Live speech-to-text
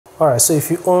Alright, so if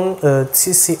you own a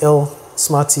TCL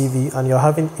smart TV and you're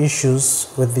having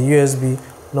issues with the USB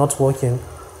not working,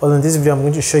 well, in this video I'm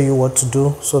going to show you what to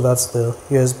do so that the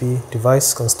USB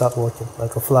device can start working,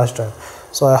 like a flash drive.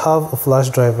 So I have a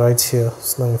flash drive right here,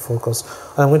 it's not in focus,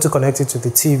 and I'm going to connect it to the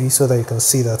TV so that you can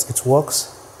see that it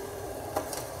works.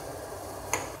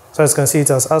 So as you can see, it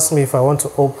has asked me if I want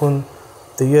to open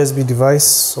the USB device.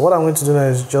 So what I'm going to do now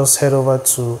is just head over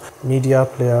to media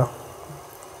player,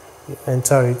 you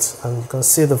enter it, and you can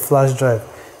see the flash drive.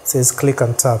 It says click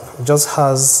and tap. It just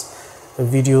has a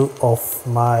video of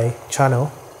my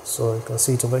channel, so you can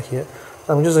see it over here.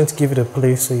 I'm just going to give it a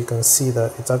play so you can see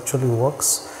that it actually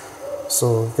works.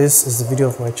 So this is the video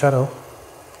of my channel.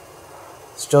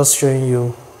 It's just showing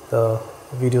you the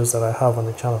videos that I have on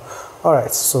the channel.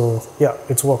 Alright, so yeah,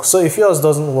 it works. So if yours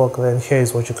doesn't work, then here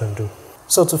is what you can do.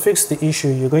 So to fix the issue,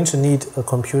 you're going to need a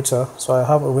computer. So I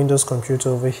have a Windows computer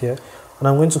over here, and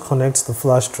I'm going to connect the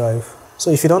flash drive. So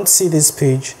if you don't see this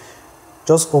page,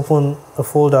 just open a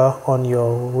folder on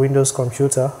your Windows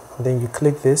computer, and then you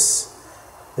click this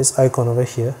icon over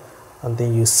here, and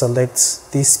then you select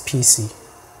this PC.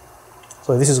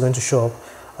 So this is going to show up,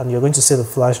 and you're going to see the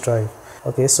flash drive.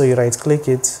 Okay, so you right click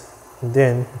it, and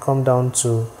then you come down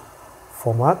to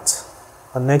format,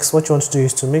 and next what you want to do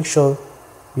is to make sure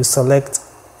you select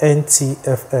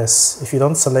NTFS. If you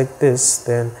don't select this,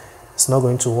 then it's not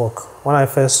going to work. When I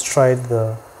first tried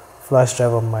the flash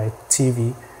drive on my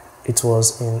TV, it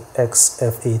was in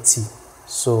XFAT.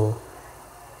 So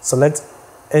select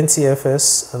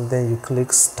NTFS and then you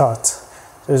click start.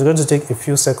 So it's going to take a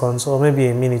few seconds or maybe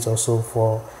a minute or so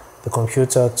for the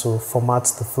computer to format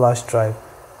the flash drive,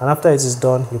 and after it is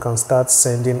done, you can start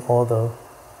sending all the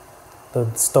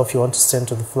stuff you want to send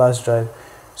to the flash drive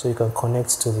so you can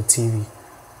connect to the TV.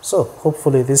 So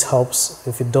hopefully this helps.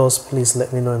 If it does, please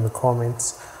let me know in the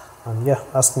comments, and yeah,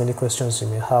 ask me any questions you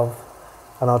may have,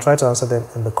 and I'll try to answer them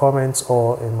in the comments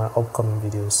or in my upcoming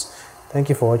videos. Thank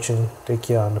you for watching. Take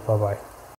care and bye bye.